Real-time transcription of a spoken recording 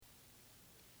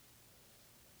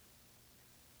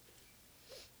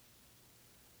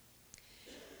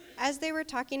As they were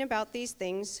talking about these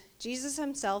things, Jesus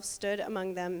himself stood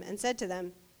among them and said to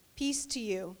them, "Peace to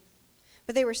you."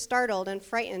 But they were startled and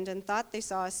frightened and thought they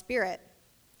saw a spirit.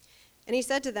 And he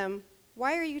said to them,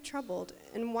 "Why are you troubled,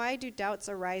 and why do doubts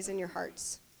arise in your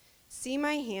hearts? See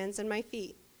my hands and my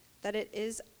feet, that it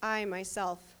is I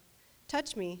myself.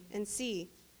 Touch me and see,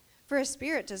 for a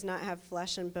spirit does not have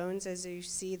flesh and bones as you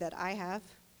see that I have."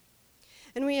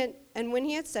 And when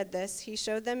he had said this, he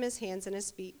showed them his hands and his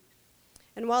feet.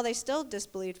 And while they still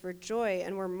disbelieved for joy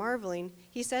and were marveling,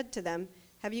 he said to them,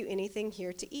 "Have you anything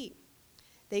here to eat?"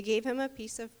 They gave him a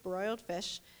piece of broiled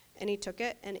fish, and he took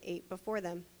it and ate before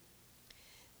them.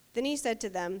 Then he said to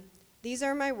them, "These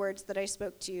are my words that I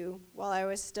spoke to you while I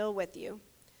was still with you,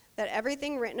 that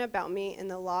everything written about me in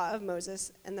the law of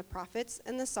Moses and the prophets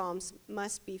and the Psalms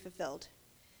must be fulfilled."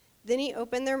 Then he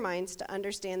opened their minds to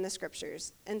understand the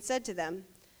scriptures, and said to them,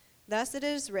 "Thus it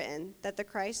is written that the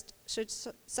Christ should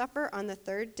suffer on the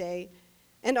third day,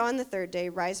 and on the third day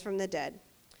rise from the dead,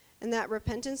 and that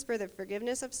repentance for the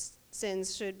forgiveness of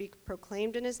sins should be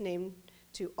proclaimed in his name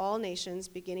to all nations,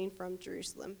 beginning from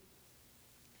Jerusalem.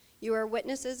 You are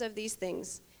witnesses of these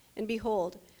things, and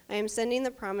behold, I am sending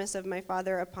the promise of my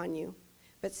Father upon you,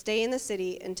 but stay in the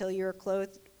city until you are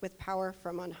clothed with power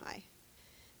from on high."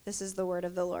 This is the word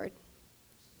of the Lord.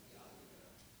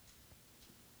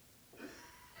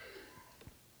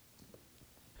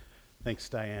 Thanks,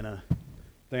 Diana.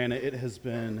 Diana, it has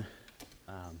been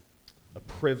a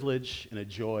privilege and a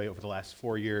joy over the last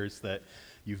 4 years that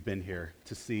you've been here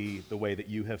to see the way that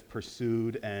you have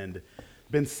pursued and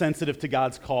been sensitive to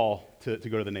God's call to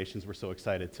go to the nations. We're so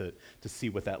excited to see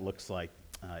what that looks like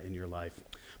in your life.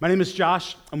 My name is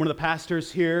Josh. I'm one of the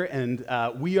pastors here, and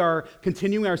we are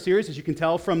continuing our series, as you can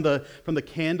tell from the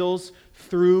candles,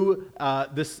 through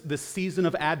this season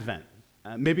of Advent.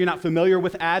 Maybe you're not familiar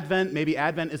with Advent. Maybe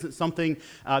Advent isn't something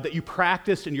that you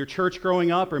practiced in your church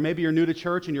growing up, or maybe you're new to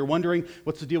church and you're wondering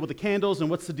what's the deal with the candles and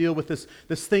what's the deal with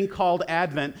this thing called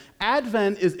Advent.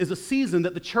 Advent is a season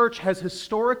that the church has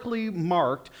historically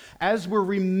marked as we're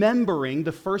remembering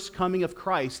the first coming of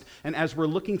Christ and as we're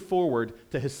looking forward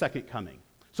to his second coming.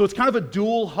 So it's kind of a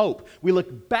dual hope. We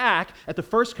look back at the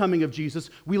first coming of Jesus.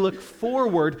 We look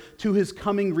forward to his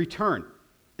coming return.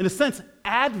 In a sense,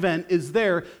 Advent is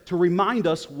there to remind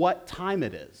us what time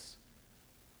it is.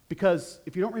 Because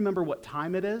if you don't remember what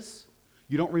time it is,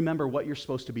 you don't remember what you're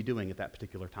supposed to be doing at that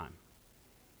particular time.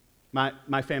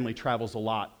 My family travels a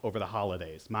lot over the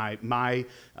holidays. My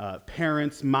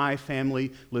parents, my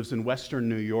family lives in Western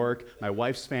New York. My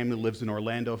wife's family lives in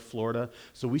Orlando, Florida.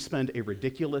 So we spend a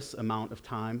ridiculous amount of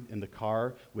time in the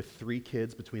car with 3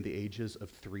 kids between the ages of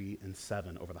 3 and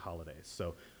 7 over the holidays.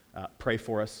 So pray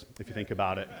for us if you think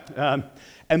about it.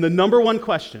 And the number one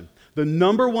question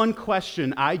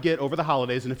I get over the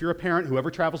holidays, and if you're a parent who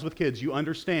ever travels with kids, you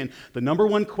understand, the number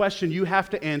one question you have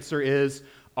to answer is,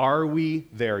 are we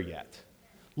there yet?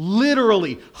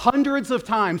 Literally, hundreds of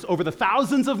times over the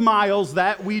thousands of miles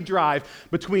that we drive,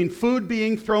 between food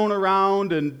being thrown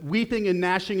around and weeping and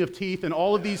gnashing of teeth and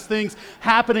all of these things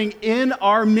happening in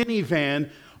our minivan,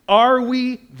 are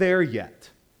we there yet?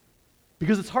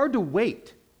 Because it's hard to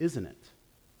wait, isn't it?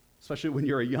 Especially when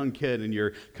you're a young kid and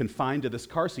you're confined to this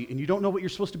car seat and you don't know what you're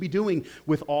supposed to be doing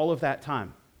with all of that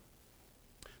time.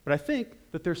 But I think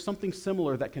that there's something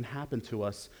similar that can happen to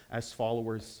us as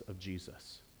followers of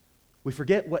Jesus. We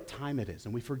forget what time it is,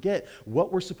 and we forget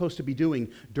what we're supposed to be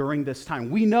doing during this time.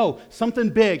 We know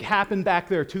something big happened back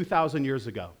there 2,000 years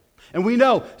ago. And we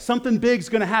know something big's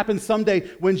going to happen someday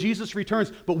when Jesus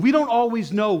returns, but we don't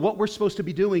always know what we're supposed to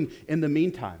be doing in the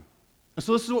meantime. And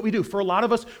so this is what we do. For a lot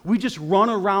of us, we just run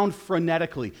around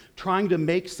frenetically trying to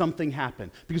make something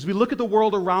happen because we look at the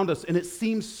world around us and it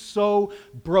seems so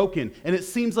broken and it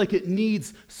seems like it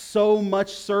needs so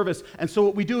much service. And so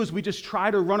what we do is we just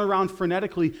try to run around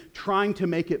frenetically trying to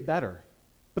make it better.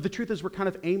 But the truth is we're kind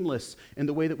of aimless in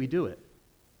the way that we do it.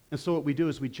 And so what we do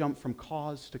is we jump from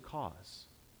cause to cause,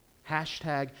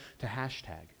 hashtag to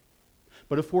hashtag.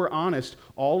 But if we're honest,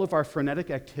 all of our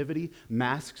frenetic activity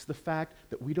masks the fact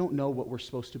that we don't know what we're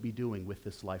supposed to be doing with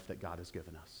this life that God has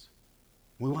given us.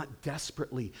 We want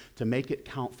desperately to make it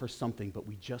count for something, but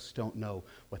we just don't know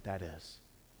what that is.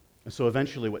 And so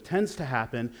eventually what tends to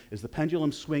happen is the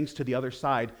pendulum swings to the other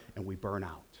side and we burn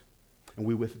out and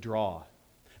we withdraw.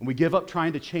 And we give up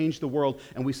trying to change the world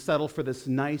and we settle for this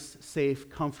nice, safe,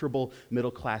 comfortable,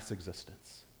 middle-class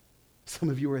existence. Some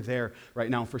of you are there right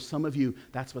now. For some of you,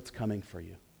 that's what's coming for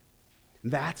you.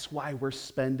 That's why we're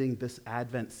spending this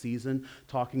Advent season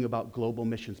talking about global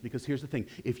missions. Because here's the thing.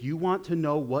 If you want to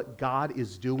know what God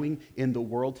is doing in the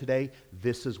world today,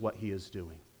 this is what he is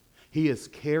doing. He is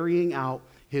carrying out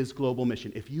his global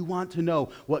mission. If you want to know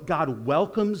what God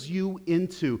welcomes you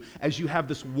into as you have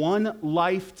this one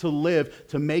life to live,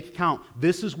 to make count,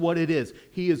 this is what it is.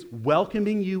 He is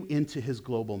welcoming you into his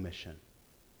global mission.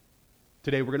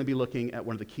 Today, we're going to be looking at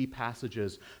one of the key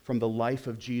passages from the life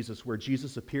of Jesus, where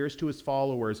Jesus appears to his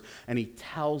followers and he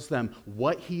tells them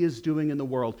what he is doing in the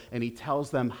world, and he tells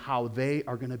them how they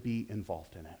are going to be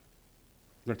involved in it.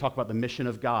 We're going to talk about the mission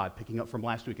of God, picking up from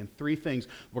last week, and three things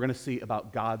we're going to see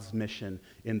about God's mission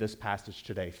in this passage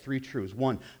today. Three truths.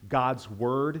 One, God's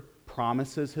word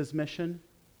promises his mission.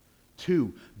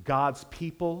 Two, God's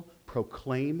people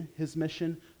proclaim his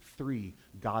mission. Three,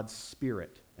 God's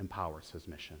Spirit empowers his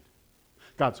mission.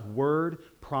 God's word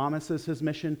promises his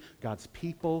mission. God's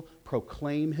people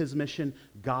proclaim his mission.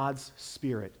 God's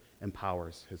Spirit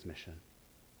empowers his mission.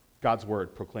 God's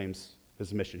word proclaims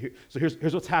his mission. So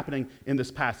here's what's happening in this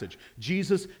passage.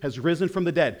 Jesus has risen from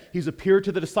the dead. He's appeared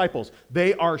to the disciples.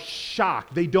 They are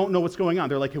shocked. They don't know what's going on.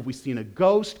 They're like, have we seen a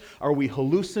ghost? Are we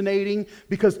hallucinating?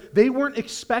 Because they weren't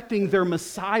expecting their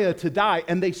Messiah to die,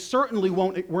 and they certainly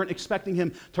weren't expecting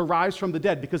him to rise from the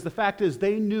dead, because the fact is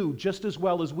they knew just as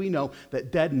well as we know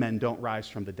that dead men don't rise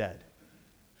from the dead.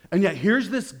 And yet here's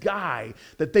this guy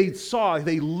that they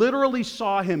literally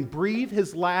saw him breathe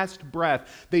his last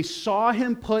breath. They saw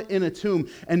him put in a tomb,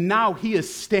 and now he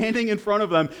is standing in front of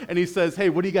them, and he says, hey,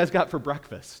 what do you guys got for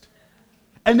breakfast?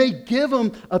 And they give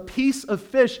him a piece of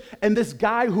fish, and this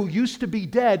guy who used to be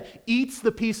dead eats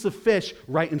the piece of fish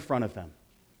right in front of them.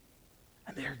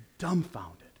 And they're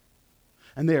dumbfounded,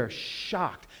 and they are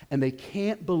shocked, and they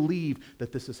can't believe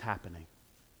that this is happening.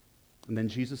 And then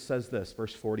Jesus says this,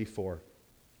 verse 44.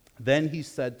 Then he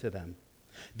said to them,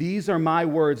 these are my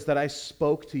words that I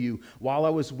spoke to you while I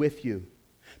was with you,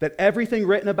 that everything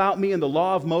written about me in the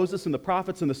law of Moses and the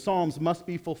prophets and the Psalms must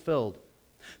be fulfilled.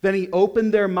 Then he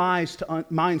opened their minds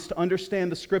to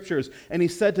understand the scriptures, and he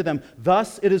said to them,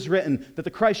 thus it is written that the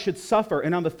Christ should suffer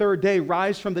and on the third day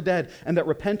rise from the dead, and that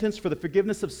repentance for the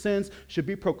forgiveness of sins should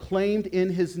be proclaimed in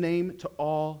his name to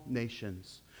all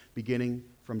nations, beginning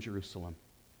from Jerusalem.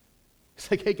 It's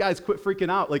like, hey guys, quit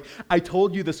freaking out. Like, I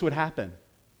told you this would happen.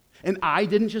 And I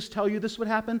didn't just tell you this would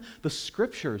happen. The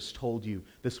scriptures told you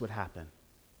this would happen.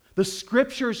 The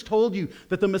scriptures told you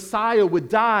that the Messiah would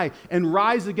die and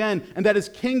rise again, and that his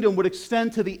kingdom would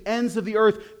extend to the ends of the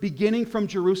earth, beginning from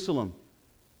Jerusalem.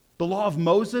 The law of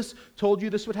Moses told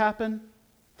you this would happen.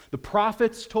 The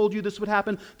prophets told you this would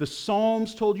happen. The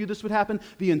Psalms told you this would happen.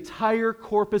 The entire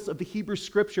corpus of the Hebrew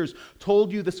scriptures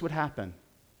told you this would happen.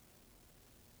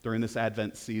 During this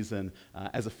Advent season,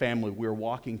 as a family, we're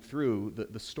walking through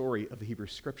the story of the Hebrew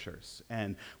Scriptures.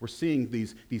 And we're seeing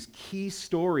these key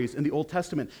stories in the Old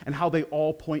Testament and how they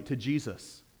all point to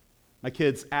Jesus. My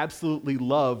kids absolutely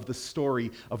love the story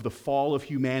of the fall of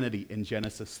humanity in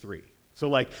Genesis 3. So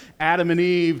like Adam and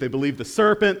Eve, they believe the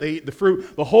serpent, they eat the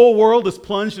fruit. The whole world is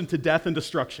plunged into death and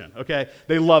destruction, okay?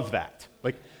 They love that.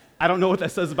 Like, I don't know what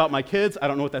that says about my kids. I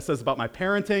don't know what that says about my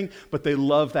parenting, but they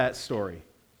love that story.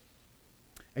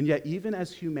 And yet, even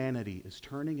as humanity is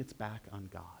turning its back on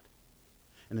God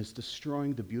and is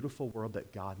destroying the beautiful world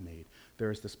that God made,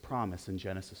 there is this promise in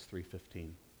Genesis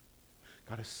 3:15.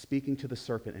 God is speaking to the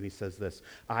serpent, and he says this,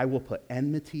 I will put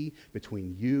enmity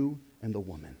between you and the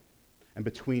woman, and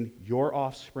between your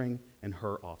offspring and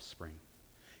her offspring.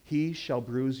 He shall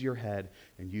bruise your head,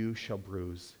 and you shall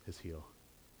bruise his heel.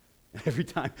 Every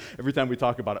time we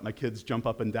talk about it, my kids jump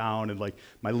up and down, and like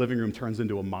my living room turns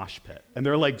into a mosh pit. And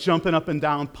they're like jumping up and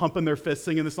down, pumping their fists,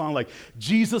 singing the song like,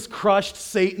 Jesus crushed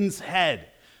Satan's head.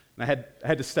 And I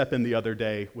had to step in the other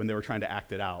day when they were trying to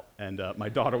act it out, and my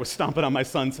daughter was stomping on my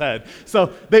son's head.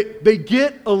 So they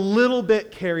get a little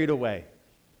bit carried away.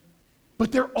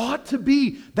 But there ought to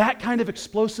be that kind of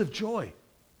explosive joy.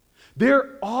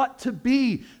 There ought to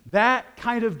be that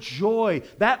kind of joy.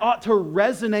 That ought to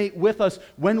resonate with us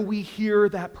when we hear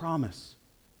that promise.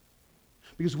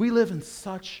 Because we live in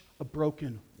such a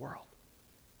broken world.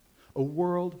 A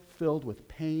world filled with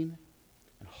pain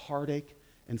and heartache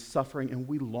and suffering, and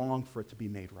we long for it to be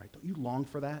made right. Don't you long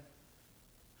for that?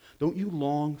 Don't you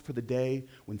long for the day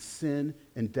when sin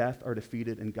and death are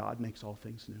defeated and God makes all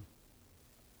things new?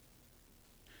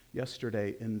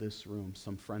 Yesterday in this room,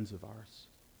 some friends of ours,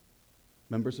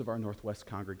 members of our Northwest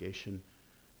congregation,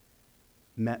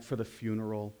 met for the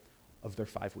funeral of their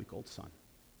 5-week-old son.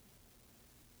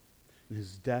 And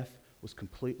his death was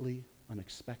completely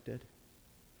unexpected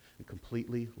and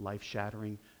completely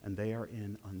life-shattering, and they are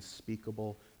in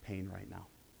unspeakable pain right now.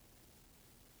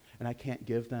 and I can't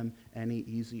give them any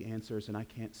easy answers, and I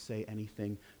can't say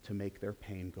anything to make their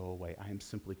pain go away. I am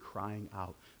simply crying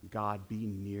out, God, be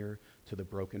near to the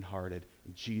brokenhearted.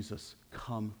 Jesus,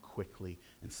 come quickly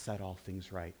and set all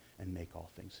things right and make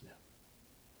all things new.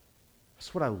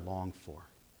 That's what I long for.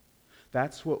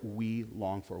 That's what we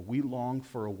long for. We long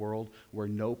for a world where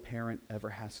no parent ever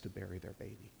has to bury their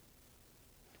baby,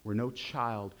 where no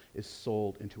child is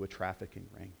sold into a trafficking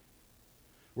ring,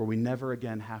 where we never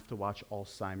again have to watch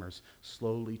Alzheimer's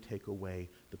slowly take away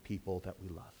the people that we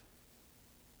love.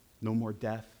 No more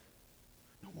death,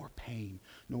 no more pain,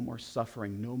 no more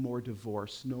suffering, no more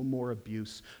divorce, no more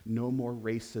abuse, no more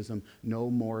racism, no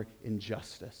more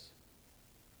injustice.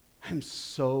 I'm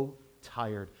so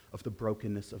tired of the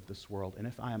brokenness of this world. And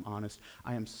if I am honest,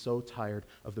 I am so tired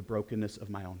of the brokenness of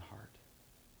my own heart.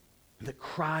 And the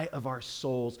cry of our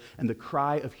souls and the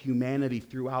cry of humanity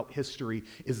throughout history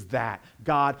is that,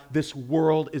 God, this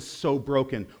world is so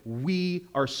broken. We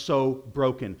are so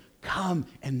broken. Come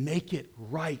and make it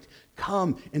right.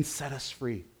 Come and set us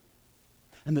free.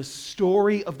 And the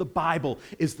story of the Bible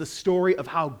is the story of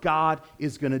how God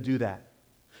is going to do that.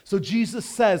 So Jesus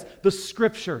says the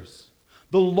scriptures,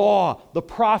 the law, the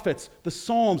prophets, the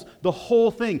Psalms, the whole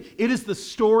thing. It is the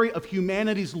story of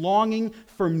humanity's longing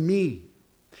for me.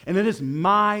 And it is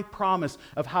my promise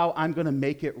of how I'm going to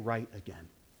make it right again.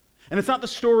 And it's not the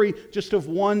story just of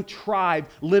one tribe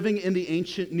living in the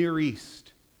ancient Near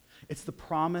East. It's the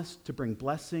promise to bring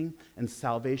blessing and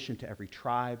salvation to every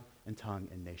tribe and tongue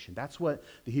and nation. That's what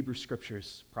the Hebrew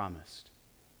Scriptures promised.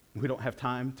 We don't have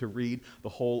time to read the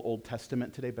whole Old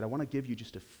Testament today, but I want to give you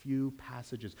just a few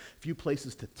passages, a few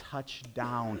places to touch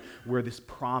down where this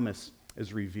promise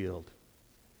is revealed.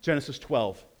 Genesis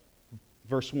 12,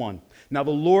 verse 1. Now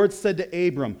the Lord said to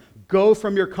Abram, go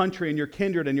from your country and your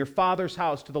kindred and your father's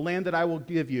house to the land that I will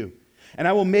give you. And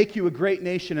I will make you a great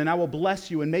nation, and I will bless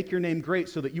you and make your name great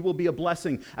so that you will be a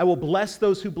blessing. I will bless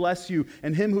those who bless you,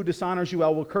 and him who dishonors you I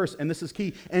will curse. And this is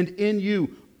key. And in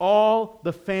you all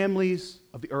the families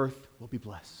of the earth will be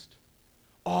blessed.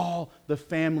 All the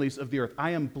families of the earth. I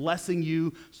am blessing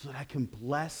you so that I can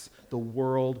bless the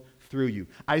world through you.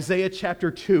 Isaiah chapter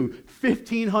 2,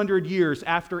 1,500 years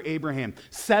after Abraham,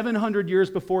 700 years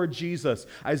before Jesus.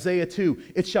 Isaiah 2,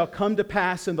 it shall come to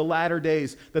pass in the latter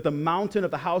days that the mountain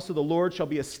of the house of the Lord shall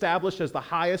be established as the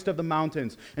highest of the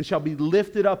mountains and shall be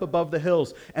lifted up above the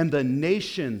hills, and the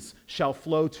nations shall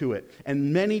flow to it.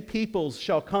 And many peoples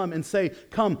shall come and say,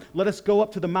 come, let us go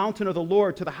up to the mountain of the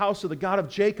Lord, to the house of the God of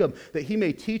Jacob, that he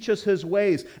may teach us his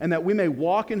ways and that we may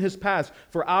walk in his paths.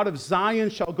 For out of Zion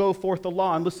shall go forth the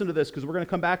law. And listen to this, because we're going to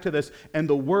come back to this. And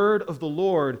the word of the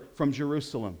Lord from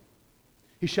Jerusalem.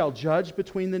 He shall judge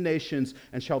between the nations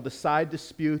and shall decide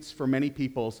disputes for many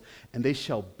peoples, and they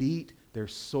shall beat their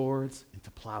swords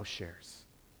into plowshares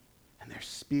and their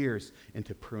spears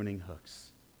into pruning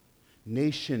hooks.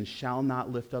 Nation shall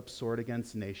not lift up sword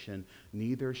against nation,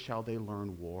 neither shall they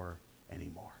learn war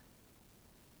anymore.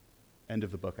 End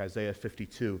of the book, Isaiah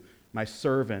 52. My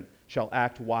servant shall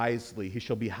act wisely. He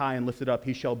shall be high and lifted up.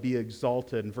 He shall be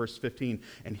exalted. In verse 15,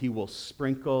 and he will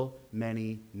sprinkle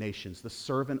many nations. The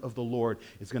servant of the Lord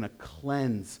is going to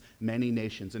cleanse many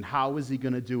nations. And how is he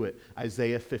going to do it?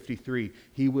 Isaiah 53.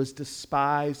 He was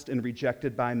despised and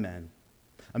rejected by men,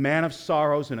 a man of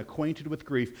sorrows and acquainted with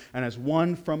grief, and as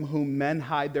one from whom men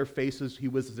hide their faces, he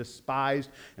was despised,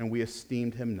 and we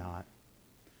esteemed him not.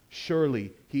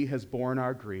 Surely he has borne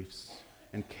our griefs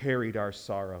and carried our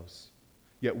sorrows.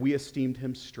 Yet we esteemed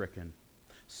him stricken,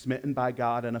 smitten by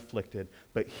God and afflicted.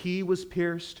 But he was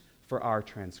pierced for our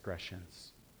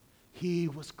transgressions. He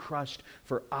was crushed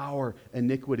for our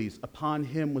iniquities. Upon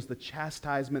him was the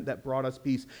chastisement that brought us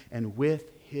peace, and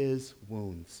with his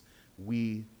wounds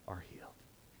we are healed.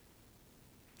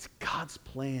 It's God's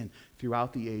plan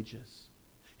throughout the ages.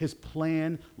 His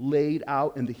plan laid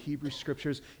out in the Hebrew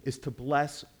Scriptures is to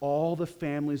bless all the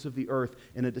families of the earth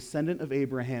in a descendant of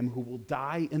Abraham who will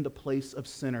die in the place of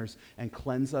sinners and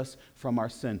cleanse us from our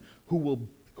sin, who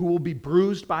will be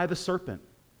bruised by the serpent,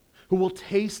 who will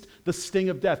taste the sting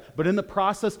of death. But in the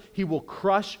process, he will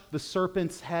crush the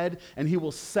serpent's head, and he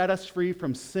will set us free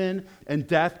from sin and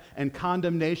death and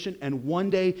condemnation, and one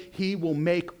day he will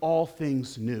make all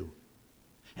things new.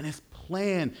 And his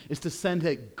plan is to send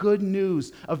good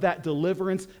news of that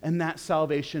deliverance and that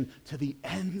salvation to the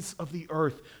ends of the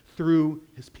earth through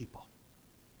his people.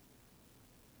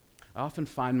 I often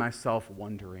find myself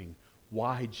wondering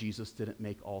why Jesus didn't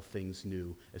make all things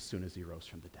new as soon as he rose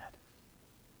from the dead.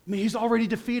 I mean, he's already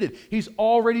defeated. He's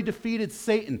already defeated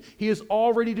Satan. He has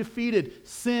already defeated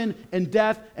sin and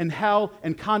death and hell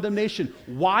and condemnation.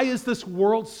 Why is this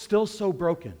world still so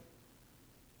broken?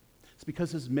 It's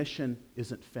because his mission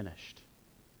isn't finished.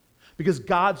 Because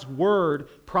God's word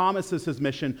promises his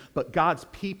mission, but God's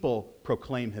people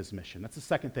proclaim his mission. That's the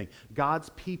second thing. God's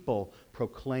people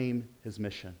proclaim his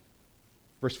mission.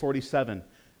 Verse 47,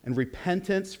 and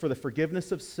repentance for the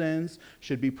forgiveness of sins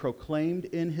should be proclaimed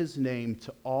in his name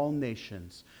to all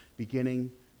nations,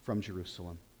 beginning from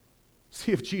Jerusalem.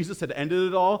 See, if Jesus had ended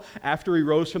it all after he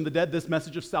rose from the dead, this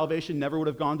message of salvation never would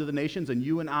have gone to the nations, and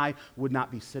you and I would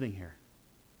not be sitting here.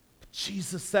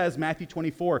 Jesus says, Matthew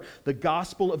 24, the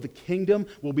gospel of the kingdom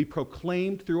will be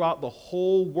proclaimed throughout the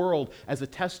whole world as a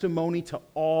testimony to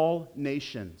all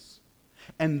nations.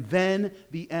 And then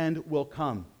the end will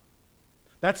come.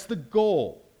 That's the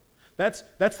goal. That's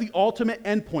the ultimate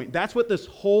endpoint. That's what this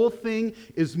whole thing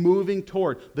is moving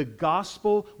toward. The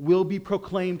gospel will be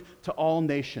proclaimed to all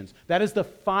nations. That is the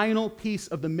final piece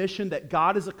of the mission that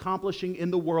God is accomplishing in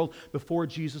the world before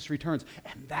Jesus returns.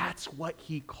 And that's what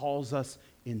he calls us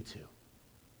into.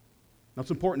 Now,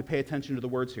 it's important to pay attention to the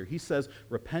words here. He says,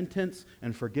 repentance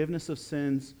and forgiveness of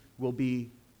sins will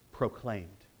be proclaimed.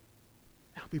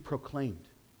 It'll be proclaimed.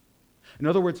 In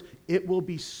other words, it will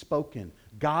be spoken.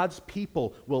 God's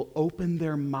people will open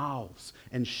their mouths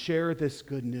and share this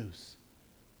good news.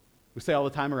 We say all the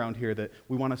time around here that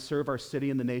we want to serve our city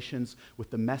and the nations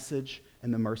with the message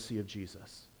and the mercy of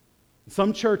Jesus.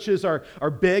 Some churches are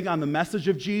big on the message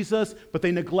of Jesus, but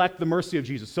they neglect the mercy of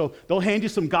Jesus. So they'll hand you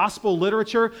some gospel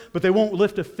literature, but they won't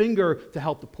lift a finger to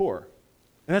help the poor.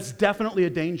 And that's definitely a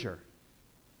danger.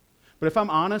 But if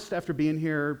I'm honest, after being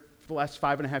here for the last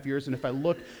 5.5 years, and if I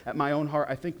look at my own heart,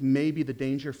 I think maybe the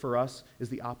danger for us is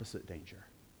the opposite danger.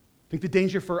 I think the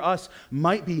danger for us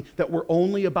might be that we're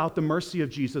only about the mercy of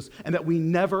Jesus and that we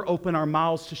never open our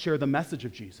mouths to share the message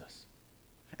of Jesus.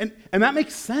 And that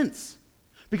makes sense.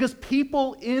 Because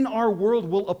people in our world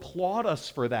will applaud us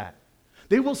for that.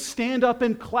 They will stand up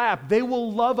and clap. They will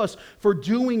love us for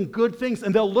doing good things.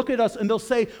 And they'll look at us and they'll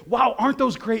say, wow, aren't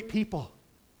those great people?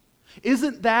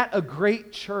 Isn't that a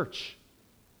great church?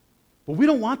 But we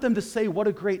don't want them to say, what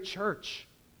a great church.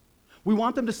 We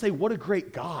want them to say, what a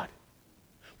great God.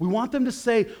 We want them to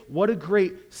say, what a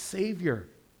great Savior.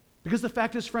 Because the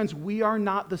fact is, friends, we are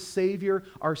not the Savior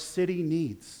our city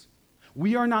needs.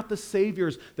 We are not the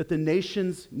saviors that the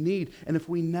nations need. And if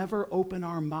we never open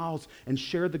our mouths and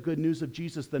share the good news of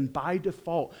Jesus, then by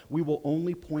default, we will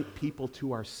only point people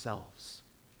to ourselves.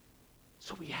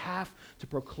 So we have to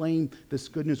proclaim this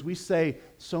good news. We say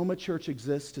Soma Church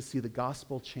exists to see the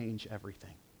gospel change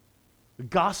everything. The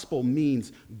gospel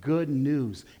means good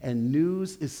news, and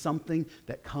news is something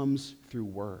that comes through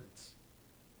words.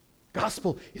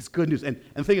 Gospel is good news. And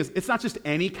the thing is, it's not just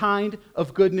any kind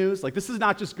of good news. Like, this is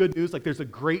not just good news. Like, there's a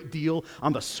great deal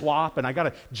on the swap, and I got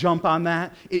to jump on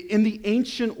that. In the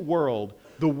ancient world,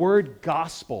 the word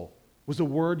gospel was a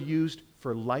word used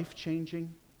for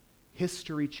life-changing,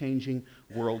 history-changing,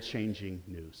 world-changing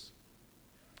news.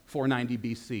 490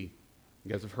 BC.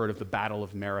 You guys have heard of the Battle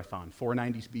of Marathon.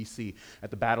 490 BC,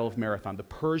 at the Battle of Marathon, the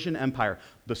Persian Empire,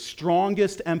 the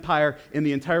strongest empire in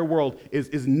the entire world,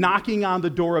 is knocking on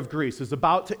the door of Greece, is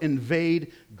about to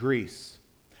invade Greece.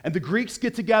 And the Greeks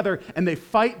get together and they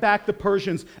fight back the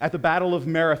Persians at the Battle of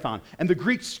Marathon. And the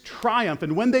Greeks triumph.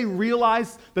 And when they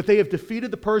realize that they have defeated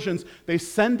the Persians, they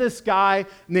send this guy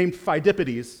named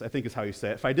Phidippides, I think is how you say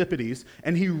it, Phidippides,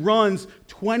 and he runs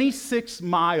 26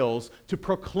 miles to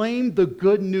proclaim the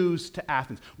good news to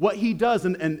Athens. What he does,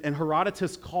 and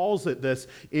Herodotus calls it this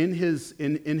in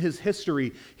his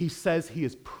history, he says he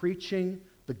is preaching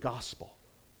the gospel.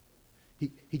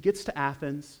 He gets to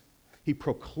Athens. He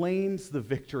proclaims the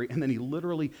victory, and then he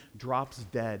literally drops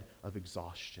dead of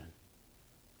exhaustion.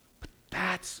 But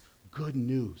that's good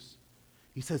news.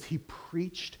 He says he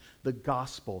preached the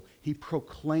gospel. He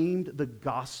proclaimed the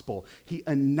gospel. He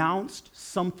announced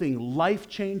something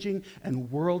life-changing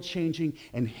and world-changing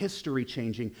and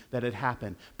history-changing that had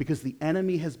happened, because the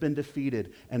enemy has been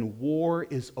defeated and war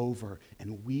is over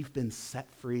and we've been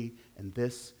set free, and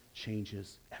this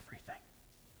changes everything.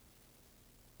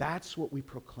 That's what we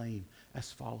proclaim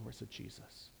as followers of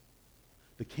Jesus.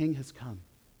 The King has come.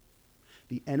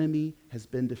 The enemy has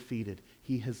been defeated.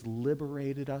 He has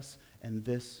liberated us, and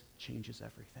this changes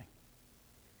everything.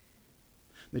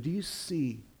 Now, do you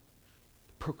see,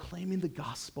 proclaiming the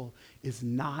gospel is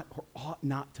not or ought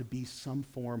not to be some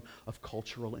form of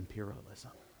cultural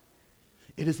imperialism.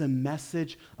 It is a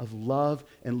message of love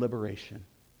and liberation.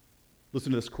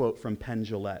 Listen to this quote from Penn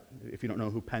Jillette. If you don't know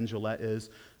who Penn Jillette is,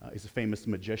 he's a famous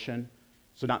magician.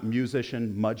 So not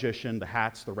musician, magician, the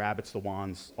hats, the rabbits, the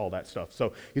wands, all that stuff.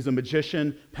 So he's a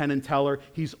magician, Penn and Teller.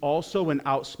 He's also an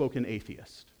outspoken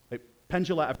atheist. Penn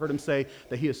Jillette, I've heard him say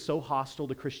that he is so hostile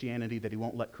to Christianity that he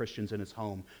won't let Christians in his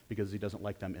home because he doesn't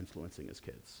like them influencing his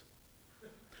kids.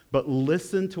 But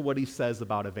listen to what he says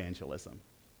about evangelism,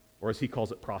 or as he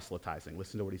calls it, proselytizing.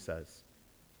 Listen to what he says.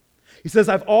 He says,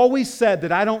 I've always said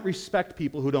that I don't respect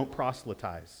people who don't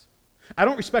proselytize. I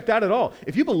don't respect that at all.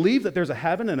 If you believe that there's a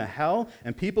heaven and a hell,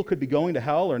 and people could be going to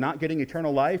hell or not getting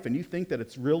eternal life, and you think that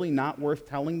it's really not worth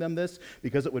telling them this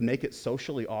because it would make it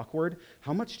socially awkward,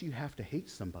 how much do you have to hate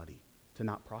somebody to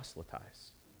not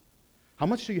proselytize? How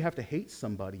much do you have to hate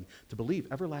somebody to believe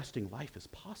everlasting life is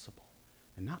possible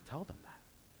and not tell them that?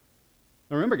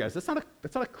 Now remember, guys, that's not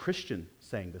a Christian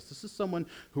saying this. This is someone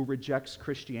who rejects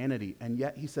Christianity, and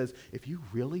yet he says, if you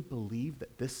really believe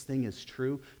that this thing is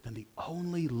true, then the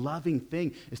only loving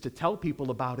thing is to tell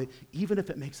people about it, even if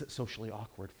it makes it socially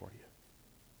awkward for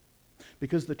you.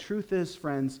 Because the truth is,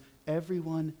 friends,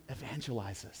 everyone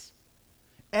evangelizes.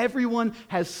 Everyone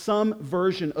has some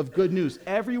version of good news.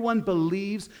 Everyone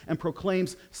believes and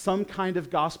proclaims some kind of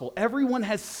gospel. Everyone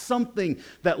has something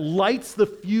that lights the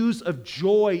fuse of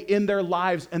joy in their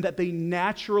lives and that they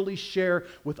naturally share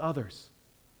with others.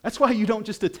 That's why you don't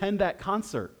just attend that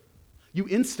concert. You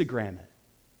Instagram it.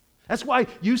 That's why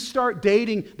you start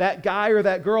dating that guy or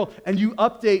that girl and you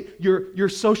update your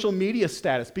social media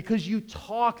status, because you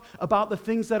talk about the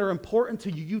things that are important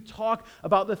to you. You talk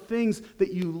about the things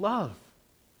that you love.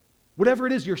 Whatever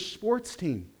it is, your sports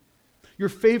team, your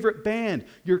favorite band,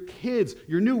 your kids,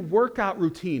 your new workout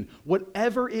routine,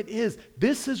 whatever it is,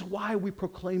 this is why we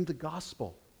proclaim the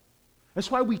gospel.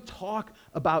 That's why we talk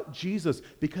about Jesus,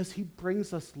 because he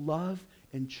brings us love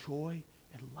and joy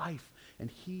and life,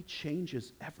 and he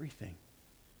changes everything.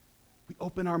 We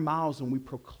open our mouths and we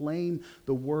proclaim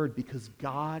the word because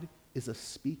God is a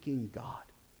speaking God.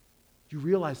 You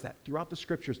realize that throughout the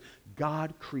scriptures,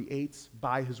 God creates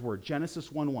by his word. Genesis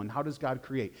 1:1, how does God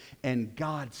create? And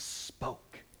God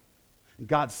spoke. And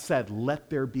God said, let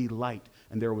there be light,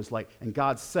 and there was light. And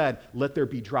God said, let there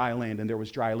be dry land, and there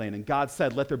was dry land. And God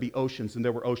said, let there be oceans, and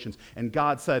there were oceans. And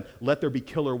God said, let there be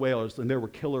killer whales, and there were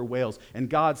killer whales. And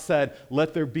God said,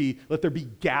 let there be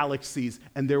galaxies,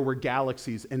 and there were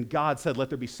galaxies. And God said, let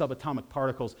there be subatomic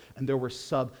particles, and there were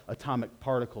subatomic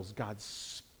particles. God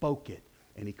spoke it.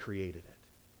 And he created it.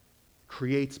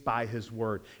 Creates by his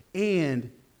word.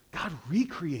 And God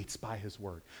recreates by his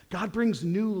word. God brings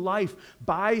new life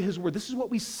by his word. This is what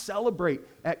we celebrate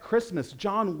at Christmas.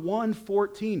 John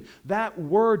 1:14. That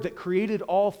word that created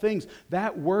all things,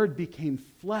 that word became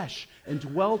flesh and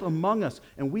dwelt among us.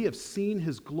 And we have seen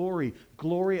his glory,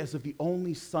 glory as of the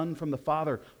only Son from the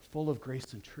Father, full of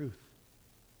grace and truth.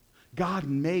 God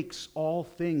makes all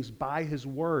things by his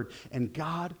word, and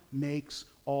God makes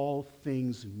all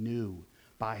things new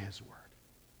by his word.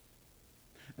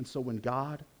 And so when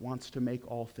God wants to make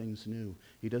all things new,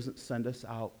 he doesn't send us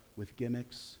out with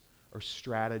gimmicks or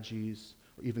strategies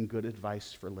or even good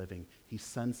advice for living. He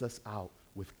sends us out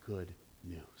with good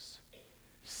news.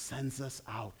 He sends us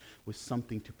out with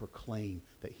something to proclaim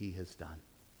that he has done.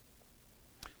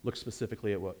 Look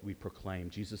specifically at what we proclaim.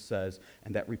 Jesus says,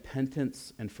 and that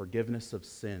repentance and forgiveness of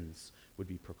sins would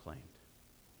be proclaimed.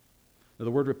 Now,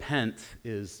 the word repent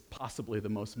is possibly the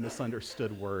most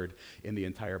misunderstood word in the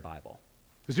entire Bible.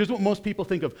 Because here's what most people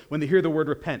think of when they hear the word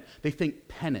repent. They think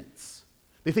penance.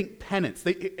 They think penance.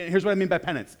 Here's what I mean by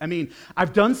penance. I mean,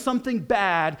 I've done something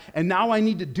bad, and now I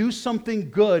need to do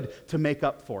something good to make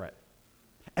up for it.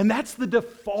 And that's the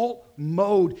default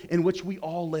mode in which we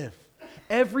all live.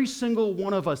 Every single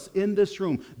one of us in this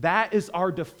room, that is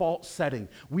our default setting.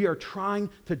 We are trying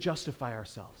to justify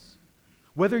ourselves.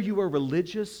 Whether you are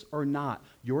religious or not,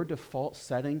 your default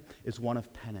setting is one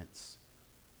of penance,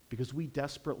 because we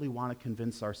desperately want to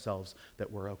convince ourselves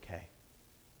that we're okay.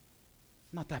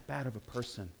 I'm not that bad of a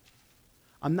person.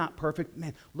 I'm not perfect.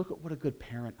 Man, look at what a good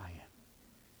parent I am.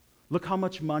 Look how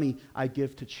much money I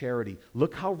give to charity.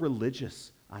 Look how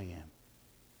religious I am.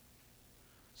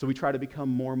 So we try to become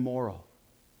more moral,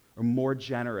 or more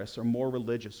generous, or more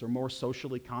religious, or more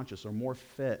socially conscious, or more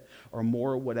fit, or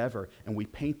more whatever. And we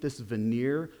paint this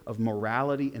veneer of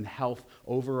morality and health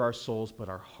over our souls, but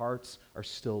our hearts are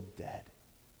still dead.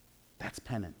 That's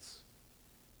penance.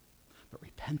 But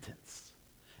repentance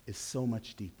is so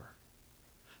much deeper.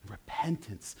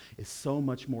 Repentance is so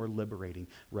much more liberating.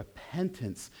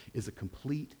 Repentance is a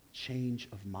complete change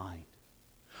of mind.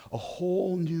 A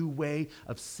whole new way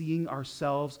of seeing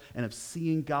ourselves and of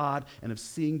seeing God and of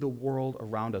seeing the world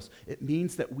around us. It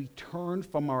means that we turn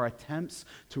from our attempts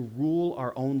to rule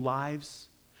our own lives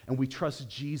and we trust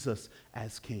Jesus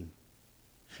as King.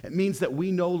 It means that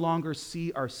we no longer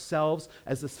see ourselves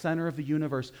as the center of the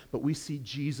universe, but we see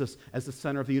Jesus as the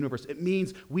center of the universe. It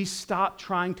means we stop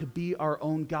trying to be our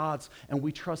own gods and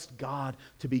we trust God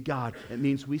to be God. It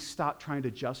means we stop trying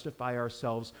to justify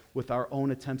ourselves with our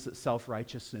own attempts at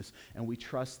self-righteousness and we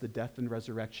trust the death and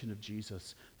resurrection of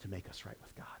Jesus to make us right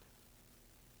with God.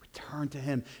 Turn to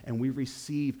him and we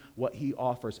receive what he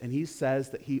offers. And he says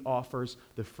that he offers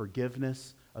the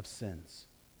forgiveness of sins.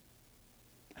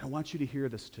 And I want you to hear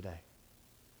this today.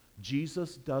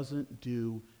 Jesus doesn't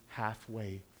do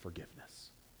halfway forgiveness.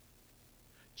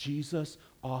 Jesus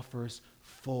offers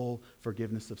full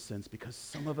forgiveness of sins because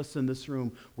some of us in this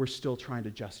room, we're still trying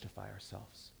to justify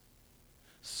ourselves.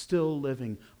 Still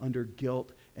living under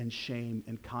guilt and shame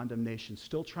and condemnation,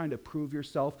 still trying to prove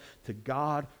yourself to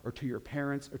God or to your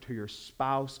parents or to your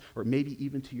spouse or maybe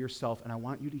even to yourself. And I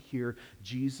want you to hear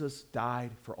Jesus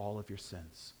died for all of your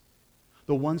sins.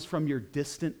 The ones from your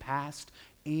distant past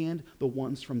and the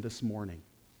ones from this morning.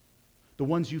 The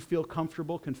ones you feel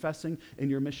comfortable confessing in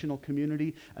your missional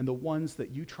community and the ones that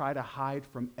you try to hide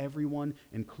from everyone,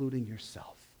 including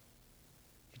yourself.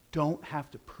 Don't have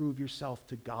to prove yourself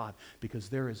to God because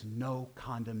there is no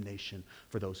condemnation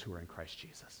for those who are in Christ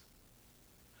Jesus.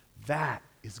 That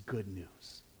is good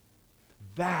news.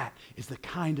 That is the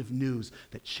kind of news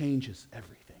that changes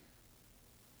everything.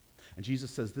 And Jesus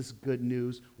says this good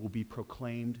news will be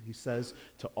proclaimed, he says,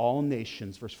 to all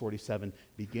nations, verse 47,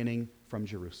 beginning from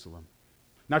Jerusalem.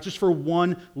 Not just for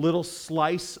one little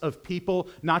slice of people,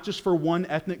 not just for one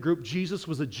ethnic group. Jesus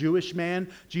was a Jewish man.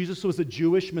 Jesus was a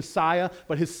Jewish Messiah,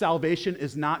 but his salvation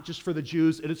is not just for the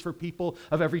Jews. It is for people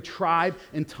of every tribe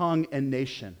and tongue and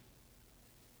nation.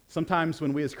 Sometimes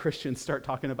when we as Christians start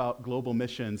talking about global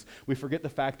missions, we forget the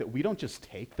fact that we don't just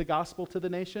take the gospel to the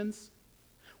nations.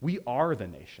 We are the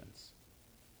nations.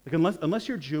 Like unless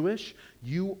you're Jewish,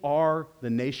 you are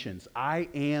the nations. I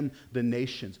am the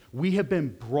nations. We have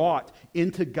been brought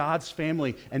into God's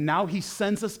family, and now he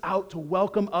sends us out to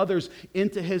welcome others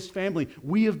into his family.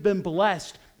 We have been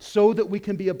blessed so that we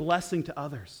can be a blessing to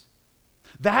others.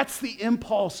 That's the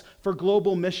impulse for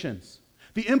global missions.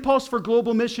 The impulse for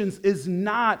global missions is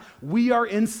not we are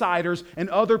insiders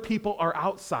and other people are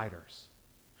outsiders.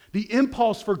 The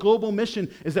impulse for global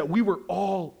mission is that we were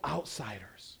all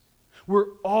outsiders.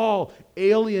 We're all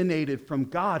alienated from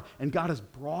God, and God has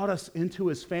brought us into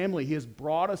his family. He has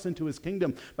brought us into his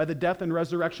kingdom by the death and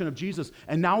resurrection of Jesus,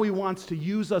 and now he wants to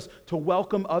use us to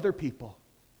welcome other people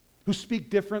who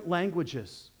speak different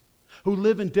languages, who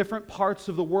live in different parts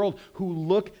of the world, who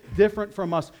look different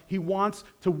from us. He wants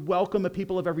to welcome the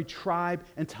people of every tribe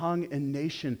and tongue and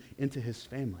nation into his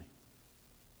family.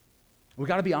 We've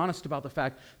got to be honest about the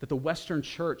fact that the Western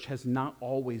church has not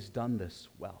always done this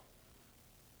well.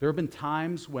 There have been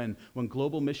times when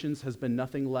global missions has been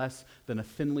nothing less than a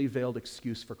thinly veiled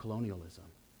excuse for colonialism.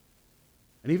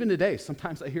 And even today,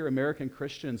 sometimes I hear American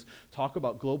Christians talk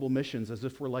about global missions as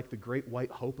if we're like the great white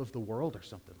hope of the world or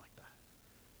something like that.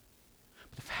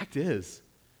 But the fact is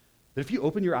that if you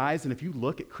open your eyes and if you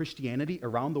look at Christianity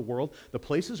around the world, the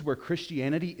places where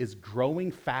Christianity is growing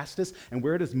fastest and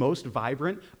where it is most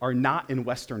vibrant are not in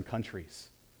Western countries.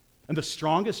 And the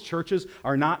strongest churches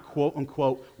are not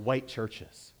quote-unquote white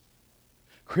churches.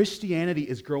 Christianity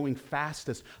is growing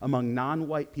fastest among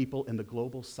non-white people in the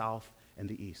global South and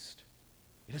the East.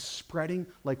 It is spreading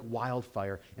like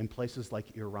wildfire in places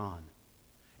like Iran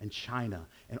and China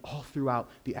and all throughout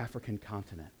the African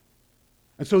continent.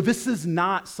 And so this is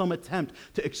not some attempt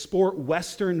to export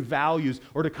Western values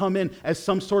or to come in as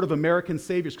some sort of American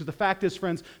saviors, because the fact is,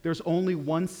 friends, there's only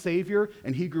one Savior,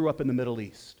 and he grew up in the Middle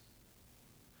East.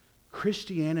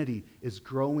 Christianity is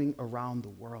growing around the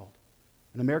world.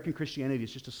 And American Christianity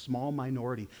is just a small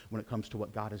minority when it comes to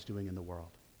what God is doing in the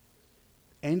world.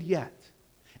 And yet,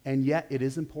 it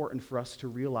is important for us to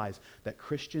realize that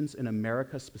Christians in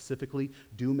America specifically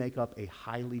do make up a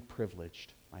highly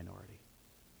privileged minority.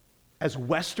 As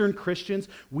Western Christians,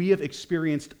 we have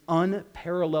experienced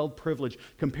unparalleled privilege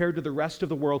compared to the rest of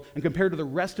the world and compared to the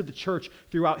rest of the church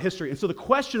throughout history. And so the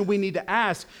question we need to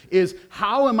ask is,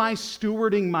 how am I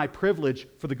stewarding my privilege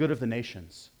for the good of the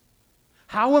nations?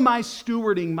 How am I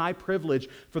stewarding my privilege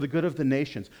for the good of the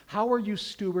nations? How are you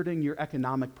stewarding your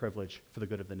economic privilege for the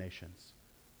good of the nations?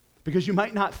 Because you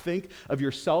might not think of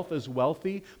yourself as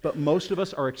wealthy, but most of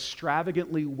us are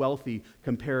extravagantly wealthy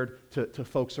compared to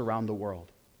folks around the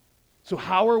world. So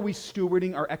how are we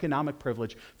stewarding our economic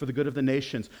privilege for the good of the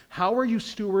nations? How are you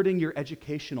stewarding your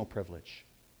educational privilege,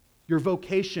 your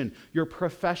vocation, your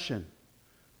profession?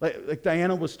 Like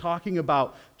Diana was talking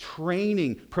about,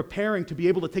 training, preparing to be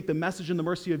able to take the message and the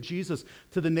mercy of Jesus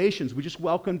to the nations. We just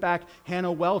welcomed back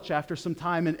Hannah Welch after some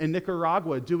time in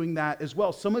Nicaragua doing that as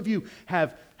well. Some of you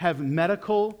have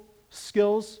medical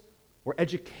skills or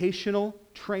educational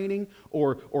training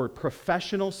or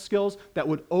professional skills that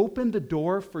would open the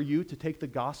door for you to take the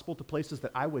gospel to places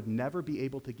that I would never be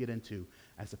able to get into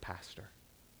as a pastor.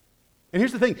 And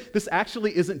here's the thing, this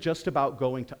actually isn't just about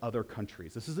going to other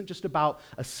countries. This isn't just about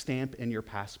a stamp in your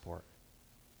passport.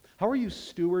 How are you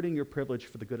stewarding your privilege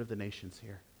for the good of the nations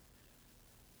here?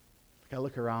 I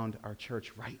look around our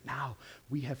church right now.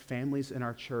 We have families in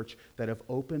our church that have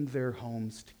opened their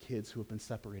homes to kids who have been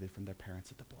separated from their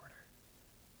parents at the border.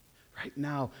 Right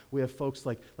now, we have folks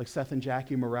like Seth and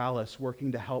Jackie Morales working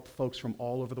to help folks from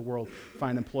all over the world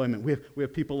find employment. We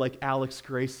have people like Alex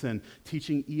Grayson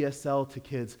teaching ESL to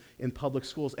kids in public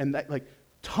schools. And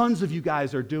tons of you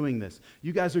guys are doing this.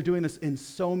 You guys are doing this in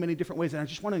so many different ways. And I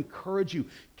just want to encourage you,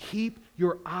 keep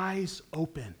your eyes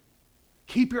open.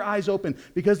 Keep your eyes open,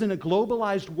 because in a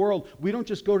globalized world, we don't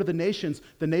just go to the nations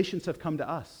have come to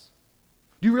us.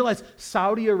 Do you realize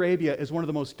Saudi Arabia is one of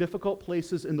the most difficult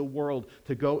places in the world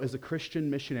to go as a Christian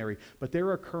missionary, but there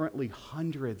are currently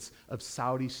hundreds of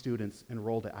Saudi students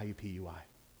enrolled at IUPUI.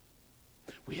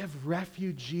 We have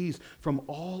refugees from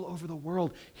all over the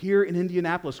world here in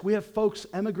Indianapolis. We have folks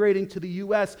emigrating to the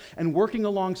U.S. and working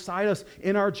alongside us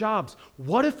in our jobs.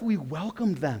 What if we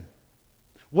welcomed them?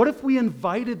 What if we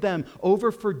invited them over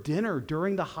for dinner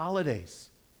during the holidays?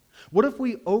 What if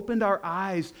we opened our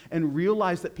eyes and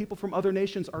realized that people from other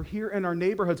nations are here in our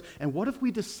neighborhoods? And what if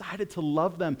we decided to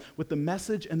love them with the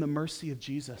message and the mercy of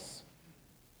Jesus?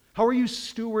 How are you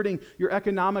stewarding your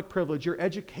economic privilege, your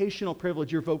educational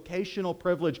privilege, your vocational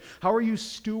privilege? How are you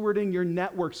stewarding your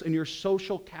networks and your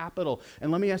social capital?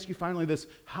 And let me ask you finally this,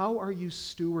 how are you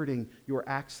stewarding your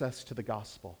access to the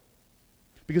gospel?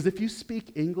 Because if you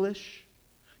speak English,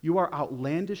 you are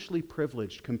outlandishly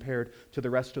privileged compared to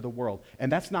the rest of the world.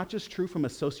 And that's not just true from a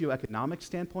socioeconomic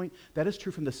standpoint, that is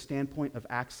true from the standpoint of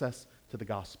access to the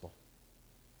gospel.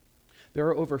 There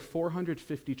are over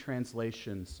 450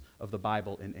 translations of the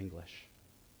Bible in English.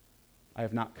 I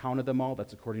have not counted them all,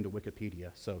 that's according to Wikipedia,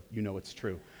 so you know it's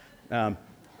true.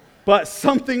 But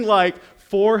something like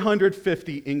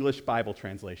 450 English Bible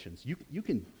translations. You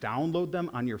can download them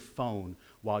on your phone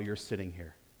while you're sitting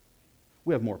here.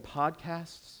 We have more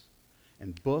podcasts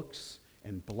and books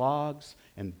and blogs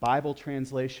and Bible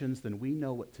translations than we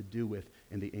know what to do with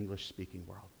in the English-speaking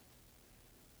world.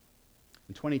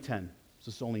 In 2010,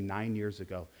 this is only 9 years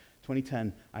ago,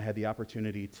 2010, I had the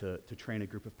opportunity to train a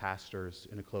group of pastors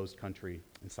in a closed country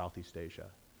in Southeast Asia.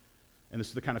 And this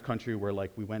is the kind of country where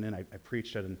we went in, I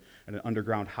preached at an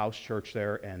underground house church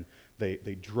there, and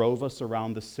they drove us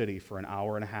around the city for an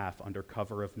hour and a half under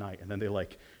cover of night, and then they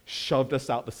shoved us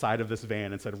out the side of this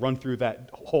van and said, run through that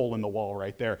hole in the wall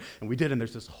right there. And we did, and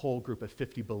there's this whole group of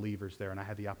 50 believers there, and I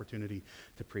had the opportunity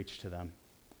to preach to them.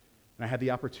 And I had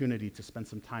the opportunity to spend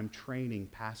some time training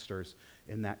pastors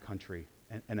in that country.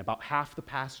 And about half the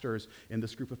pastors in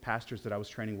this group of pastors that I was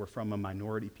training were from a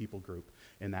minority people group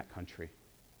in that country.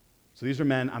 So these are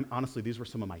men, honestly, these were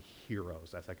some of my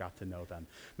heroes as I got to know them.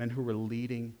 Men who were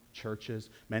leading churches,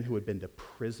 men who had been to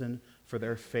prison for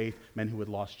their faith, men who had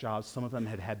lost jobs. Some of them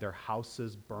had had their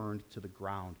houses burned to the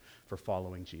ground for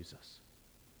following Jesus.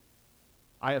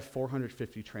 I have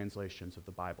 450 translations of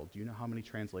the Bible. Do you know how many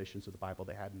translations of the Bible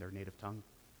they had in their native tongue?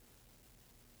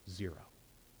 Zero.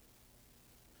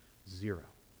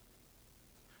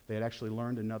 They had actually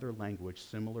learned another language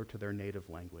similar to their native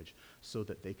language so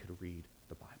that they could read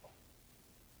the Bible.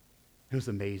 It was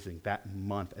amazing. That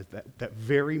month, that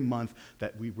very month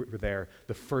that we were there,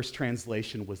 the first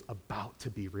translation was about to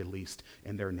be released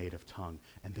in their native tongue,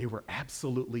 and they were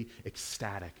absolutely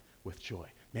ecstatic with joy.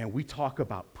 Man, we talk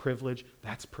about privilege.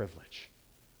 That's privilege.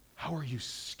 How are you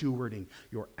stewarding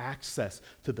your access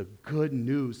to the good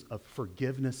news of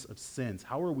forgiveness of sins?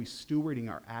 How are we stewarding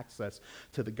our access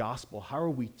to the gospel? How are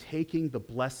we taking the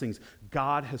blessings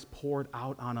God has poured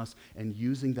out on us and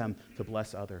using them to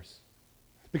bless others?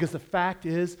 Because the fact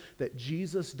is that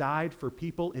Jesus died for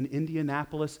people in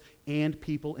Indianapolis and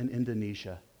people in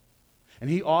Indonesia. And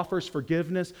he offers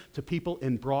forgiveness to people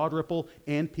in Broad Ripple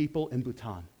and people in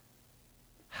Bhutan.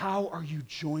 How are you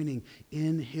joining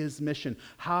in his mission?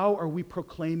 How are we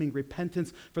proclaiming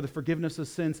repentance for the forgiveness of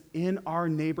sins in our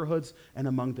neighborhoods and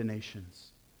among the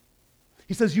nations?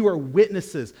 He says you are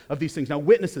witnesses of these things. Now,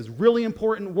 witnesses, really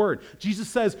important word. Jesus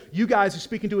says, you guys, who's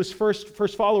speaking to his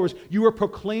first followers, you are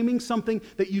proclaiming something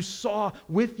that you saw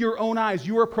with your own eyes.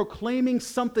 You are proclaiming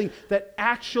something that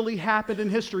actually happened in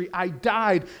history. I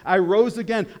died. I rose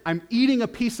again. I'm eating a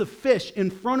piece of fish in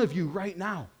front of you right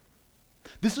now.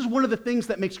 This is one of the things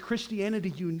that makes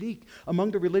Christianity unique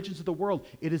among the religions of the world.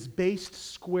 It is based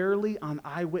squarely on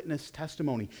eyewitness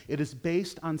testimony. It is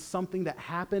based on something that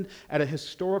happened at a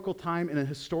historical time in a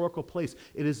historical place.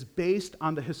 It is based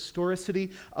on the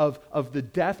historicity of the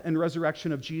death and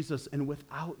resurrection of Jesus, and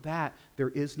without that, there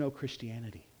is no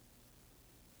Christianity.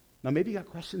 Now, maybe you got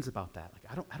questions about that.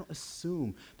 Like, I don't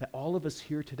assume that all of us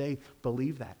here today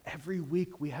believe that. Every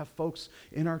week we have folks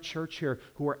in our church here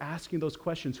who are asking those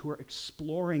questions, who are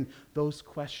exploring those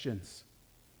questions.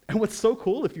 And what's so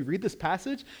cool, if you read this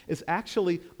passage, is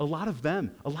actually a lot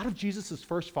of Jesus'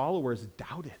 first followers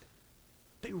doubted.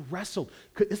 They wrestled.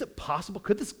 Is it possible?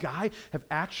 Could this guy have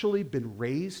actually been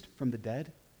raised from the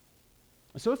dead?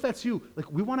 So if that's you, like,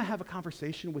 we want to have a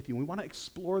conversation with you. We want to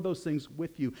explore those things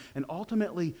with you. And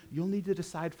ultimately, you'll need to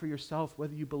decide for yourself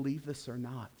whether you believe this or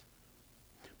not.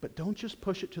 But don't just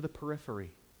push it to the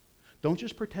periphery. Don't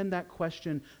just pretend that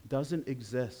question doesn't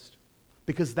exist.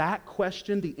 Because that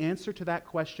question, the answer to that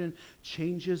question,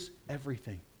 changes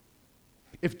everything.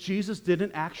 If Jesus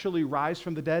didn't actually rise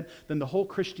from the dead, then the whole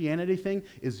Christianity thing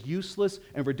is useless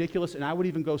and ridiculous. And I would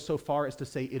even go so far as to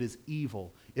say it is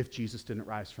evil if Jesus didn't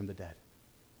rise from the dead.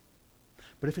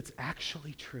 But if it's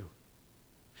actually true,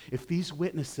 if these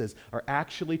witnesses are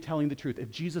actually telling the truth, if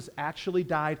Jesus actually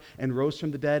died and rose from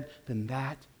the dead, then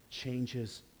that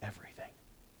changes everything.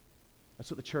 That's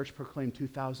what the church proclaimed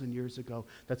 2,000 years ago.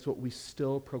 That's what we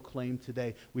still proclaim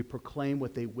today. We proclaim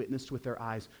what they witnessed with their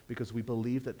eyes because we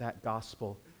believe that that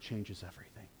gospel changes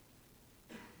everything.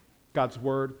 God's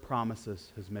word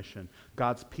promises his mission.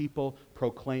 God's people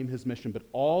proclaim his mission. But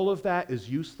all of that is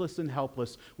useless and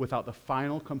helpless without the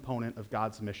final component of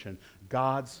God's mission.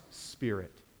 God's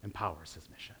Spirit empowers his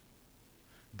mission.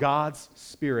 God's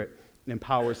Spirit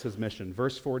empowers his mission.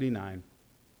 Verse 49,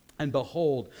 and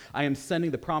behold, I am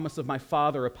sending the promise of my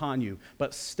Father upon you,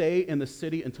 but stay in the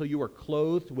city until you are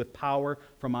clothed with power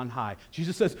from on high.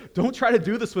 Jesus says, don't try to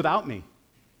do this without me.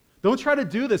 Don't try to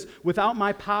do this without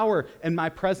my power and my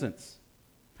presence.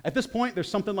 At this point, there's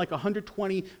something like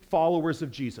 120 followers of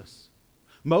Jesus.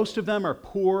 Most of them are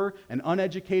poor and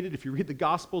uneducated. If you read the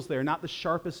Gospels, they are not the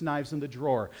sharpest knives in the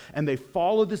drawer. And they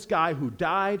follow this guy who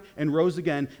died and rose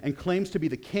again and claims to be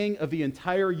the king of the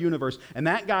entire universe. And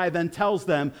that guy then tells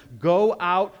them, go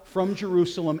out from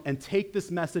Jerusalem and take this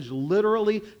message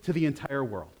literally to the entire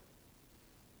world.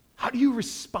 How do you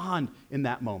respond in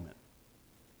that moment?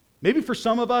 Maybe for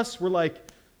some of us, we're like,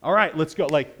 all right, let's go.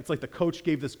 Like, it's like the coach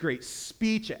gave this great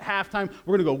speech at halftime.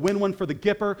 We're going to go win one for the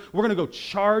Gipper. We're going to go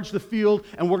charge the field,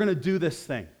 and we're going to do this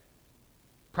thing.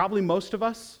 Probably most of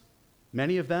us,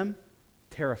 many of them,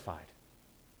 terrified.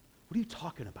 What are you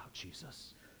talking about,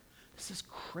 Jesus? This is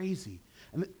crazy.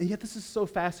 And yet this is so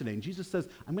fascinating. Jesus says,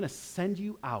 I'm going to send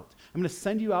you out. I'm going to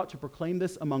send you out to proclaim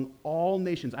this among all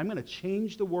nations. I'm going to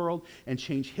change the world and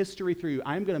change history through you.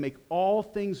 I'm going to make all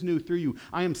things new through you.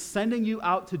 I am sending you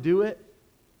out to do it,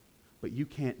 but you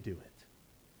can't do it.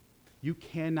 You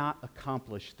cannot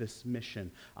accomplish this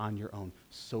mission on your own.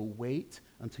 So wait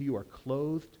until you are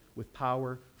clothed with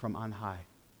power from on high.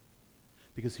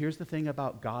 Because here's the thing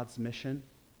about God's mission.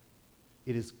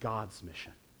 It is God's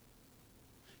mission.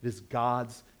 It is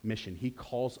God's mission. He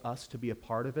calls us to be a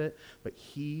part of it, but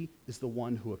he is the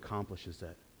one who accomplishes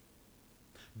it.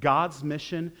 God's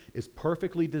mission is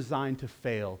perfectly designed to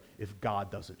fail if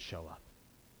God doesn't show up.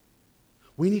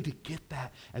 We need to get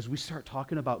that as we start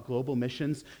talking about global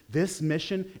missions. This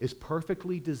mission is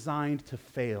perfectly designed to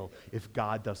fail if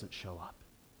God doesn't show up.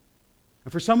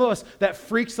 And for some of us, that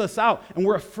freaks us out, and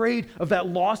we're afraid of that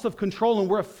loss of control, and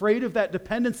we're afraid of that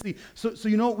dependency. So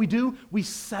you know what we do? We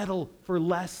settle for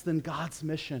less than God's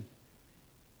mission.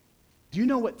 Do you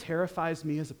know what terrifies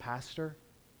me as a pastor?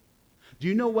 Do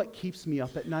you know what keeps me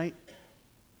up at night?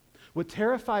 What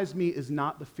terrifies me is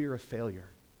not the fear of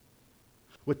failure.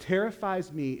 What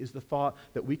terrifies me is the thought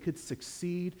that we could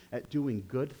succeed at doing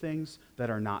good things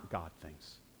that are not God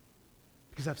things.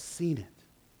 Because I've seen it.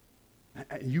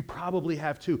 And you probably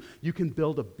have too. You can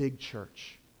build a big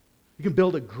church. You can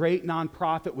build a great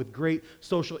nonprofit with great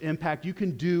social impact. You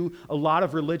can do a lot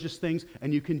of religious things,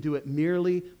 and you can do it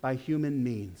merely by human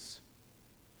means.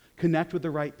 Connect with the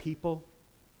right people.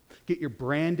 Get your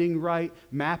branding right.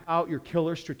 Map out your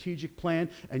killer strategic plan,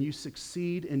 and you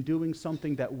succeed in doing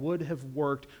something that would have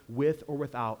worked with or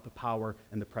without the power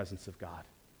and the presence of God.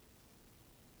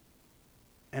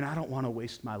 And I don't want to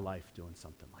waste my life doing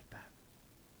something like that.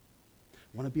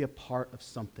 want to be a part of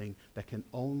something that can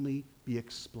only be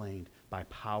explained by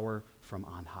power from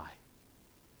on high.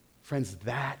 Friends,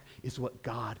 that is what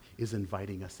God is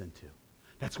inviting us into.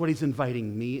 That's what he's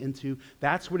inviting me into.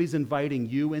 That's what he's inviting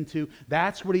you into.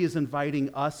 That's what he is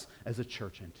inviting us as a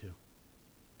church into.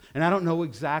 And I don't know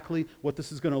exactly what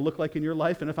this is going to look like in your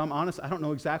life. And if I'm honest, I don't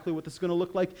know exactly what this is going to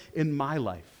look like in my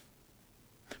life.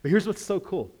 But here's what's so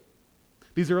cool.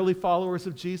 These early followers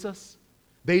of Jesus,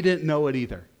 they didn't know it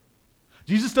either.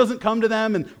 Jesus doesn't come to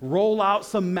them and roll out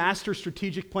some master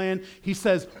strategic plan. He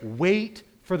says, wait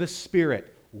for the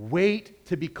Spirit. Wait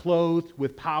to be clothed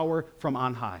with power from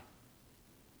on high.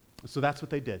 So that's what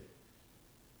they did.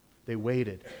 They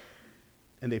waited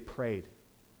and they prayed.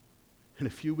 And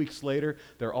a few weeks later,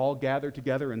 they're all gathered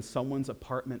together in someone's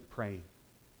apartment praying.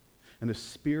 And the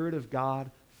Spirit of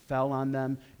God fell on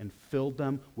them and filled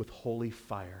them with holy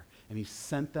fire. And he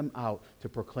sent them out to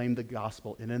proclaim the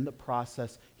gospel. And in the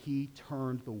process, he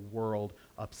turned the world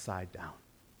upside down.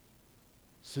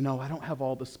 So no, I don't have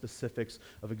all the specifics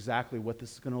of exactly what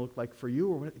this is going to look like for you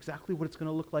or exactly what it's going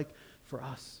to look like for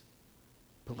us.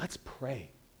 But let's pray.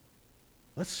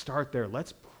 Let's start there.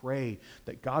 Let's pray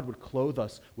that God would clothe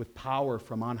us with power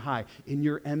from on high. In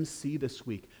your MC this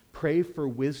week, pray for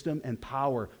wisdom and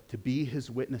power to be his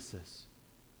witnesses.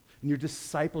 In your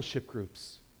discipleship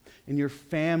groups, in your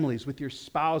families, with your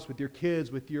spouse, with your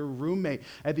kids, with your roommate.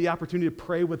 I had the opportunity to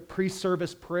pray with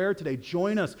pre-service prayer today.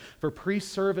 Join us for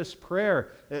pre-service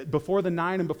prayer before the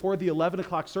 9 and before the 11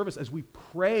 o'clock service as we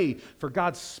pray for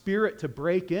God's Spirit to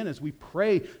break in, as we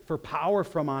pray for power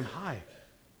from on high.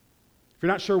 If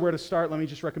you're not sure where to start, let me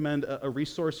just recommend a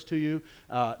resource to you.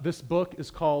 This book is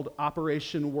called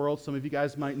Operation World. Some of you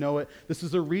guys might know it. This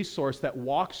is a resource that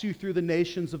walks you through the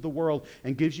nations of the world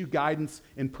and gives you guidance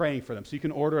in praying for them. So you can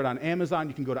order it on Amazon.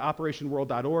 You can go to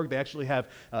operationworld.org. They actually have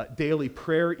daily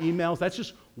prayer emails. That's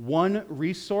just one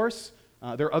resource.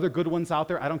 There are other good ones out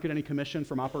there. I don't get any commission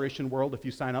from Operation World if you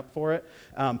sign up for it.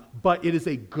 But it is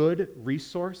a good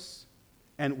resource.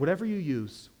 And whatever you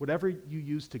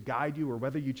use to guide you, or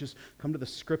whether you just come to the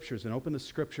Scriptures and open the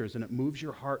Scriptures and it moves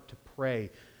your heart to pray,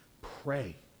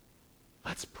 pray.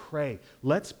 Let's pray.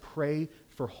 Let's pray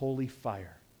for holy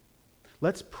fire.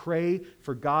 Let's pray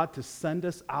for God to send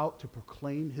us out to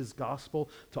proclaim his gospel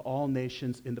to all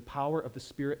nations in the power of the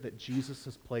Spirit that Jesus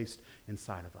has placed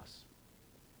inside of us.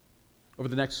 Over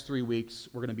the next 3 weeks,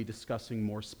 we're going to be discussing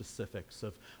more specifics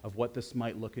of what this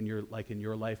might look like in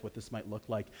your life, what this might look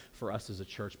like for us as a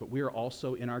church. But we are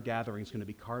also, in our gatherings, going to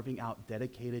be carving out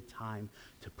dedicated time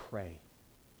to pray.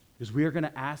 Because we are going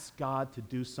to ask God to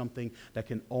do something that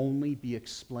can only be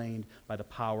explained by the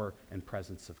power and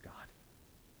presence of God.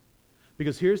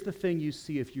 Because here's the thing you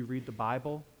see if you read the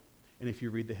Bible and if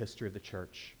you read the history of the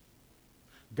church.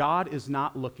 God is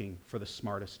not looking for the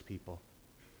smartest people.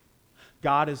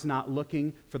 God is not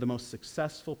looking for the most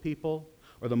successful people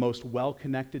or the most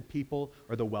well-connected people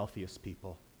or the wealthiest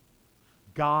people.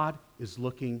 God is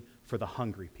looking for the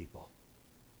hungry people.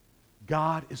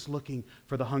 God is looking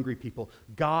for the hungry people.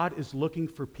 God is looking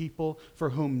for people for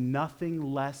whom nothing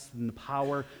less than the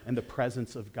power and the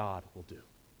presence of God will do.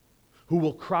 Who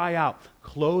will cry out,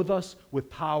 "Clothe us with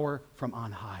power from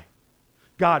on high.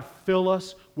 God, fill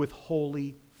us with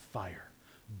holy fire."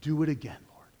 Do it again,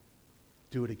 Lord.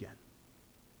 Do it again.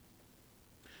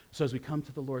 So as we come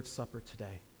to the Lord's Supper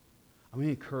today, I'm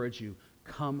going to encourage you,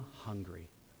 come hungry.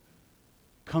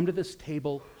 Come to this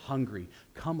table hungry.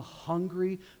 Come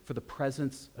hungry for the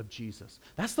presence of Jesus.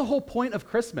 That's the whole point of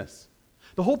Christmas.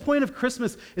 The whole point of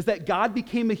Christmas is that God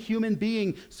became a human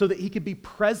being so that he could be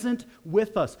present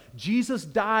with us. Jesus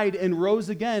died and rose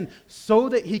again so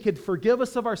that he could forgive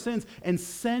us of our sins and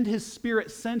send his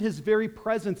Spirit, send his very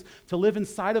presence to live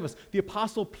inside of us. The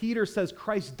Apostle Peter says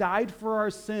Christ died for our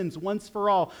sins once for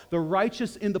all, the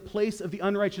righteous in the place of the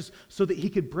unrighteous, so that he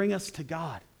could bring us to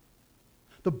God.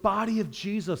 The body of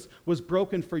Jesus was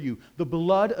broken for you. The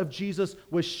blood of Jesus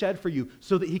was shed for you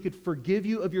so that he could forgive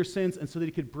you of your sins and so that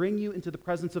he could bring you into the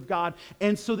presence of God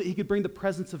and so that he could bring the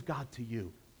presence of God to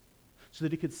you, so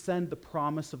that he could send the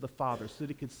promise of the Father, so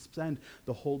that he could send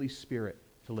the Holy Spirit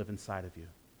to live inside of you.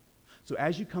 So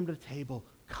as you come to the table,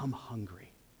 come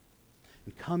hungry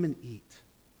and come and eat.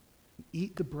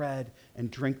 Eat the bread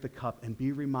and drink the cup and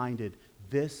be reminded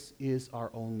this is our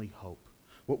only hope.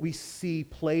 What we see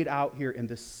played out here in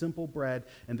this simple bread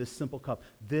and this simple cup,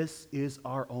 this is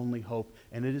our only hope,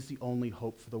 and it is the only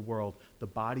hope for the world. The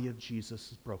body of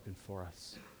Jesus is broken for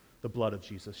us. The blood of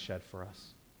Jesus shed for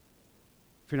us.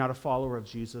 If you're not a follower of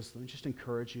Jesus, let me just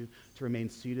encourage you to remain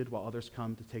seated while others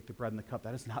come to take the bread and the cup.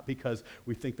 That is not because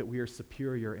we think that we are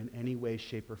superior in any way,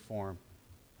 shape, or form,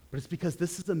 but it's because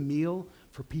this is a meal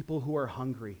for people who are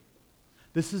hungry.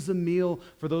 This is a meal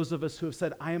for those of us who have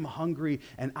said, I am hungry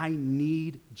and I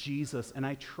need Jesus and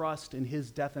I trust in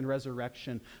his death and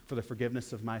resurrection for the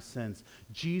forgiveness of my sins.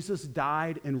 Jesus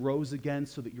died and rose again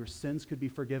so that your sins could be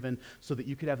forgiven, so that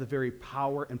you could have the very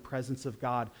power and presence of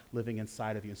God living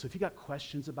inside of you. And so if you got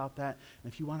questions about that,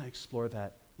 and if you want to explore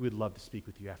that, we would love to speak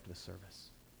with you after the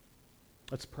service.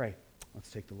 Let's pray. Let's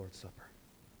take the Lord's Supper.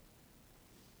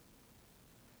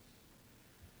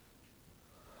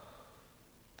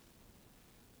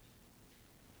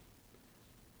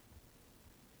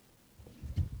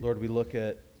 Lord, we look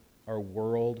at our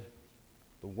world,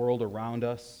 the world around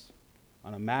us,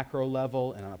 on a macro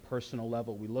level and on a personal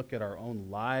level. We look at our own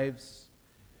lives.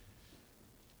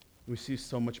 We see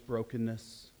so much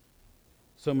brokenness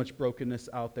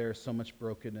out there, so much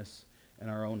brokenness in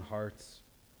our own hearts.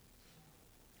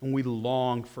 And we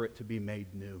long for it to be made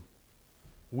new.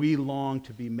 We long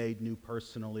to be made new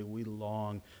personally. We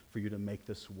long for you to make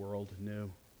this world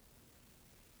new.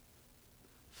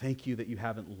 Thank you that you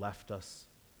haven't left us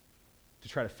to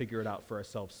try to figure it out for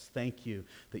ourselves. Thank you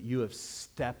that you have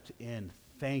stepped in.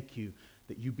 Thank you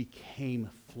that you became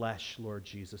flesh, Lord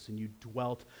Jesus, and you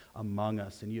dwelt among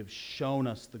us, and you have shown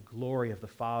us the glory of the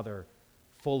Father,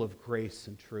 full of grace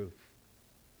and truth.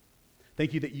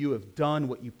 Thank you that you have done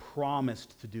what you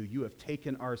promised to do. You have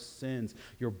taken our sins.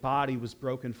 Your body was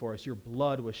broken for us. Your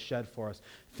blood was shed for us.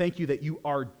 Thank you that you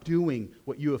are doing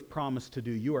what you have promised to do.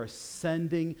 You are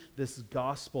sending this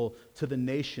gospel to the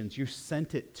nations. You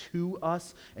sent it to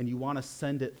us, and you want to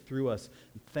send it through us.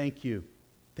 Thank you.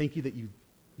 Thank you that you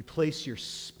place your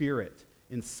Spirit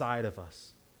inside of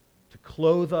us to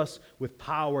clothe us with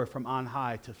power from on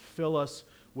high, to fill us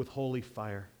with holy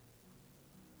fire.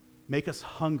 Make us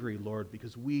hungry, Lord,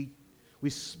 because we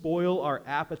spoil our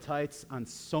appetites on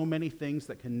so many things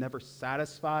that can never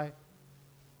satisfy.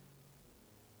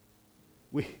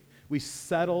 We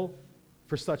settle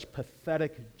for such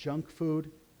pathetic junk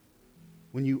food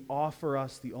when you offer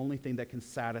us the only thing that can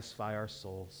satisfy our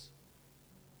souls.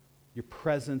 Your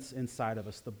presence inside of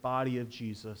us, the body of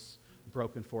Jesus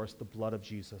broken for us, the blood of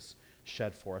Jesus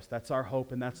shed for us. That's our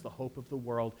hope, and that's the hope of the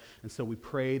world. And so we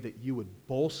pray that you would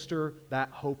bolster that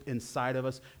hope inside of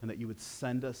us, and that you would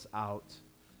send us out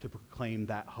to proclaim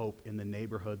that hope in the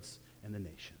neighborhoods and the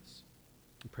nations.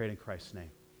 We pray it in Christ's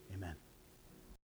name. Amen.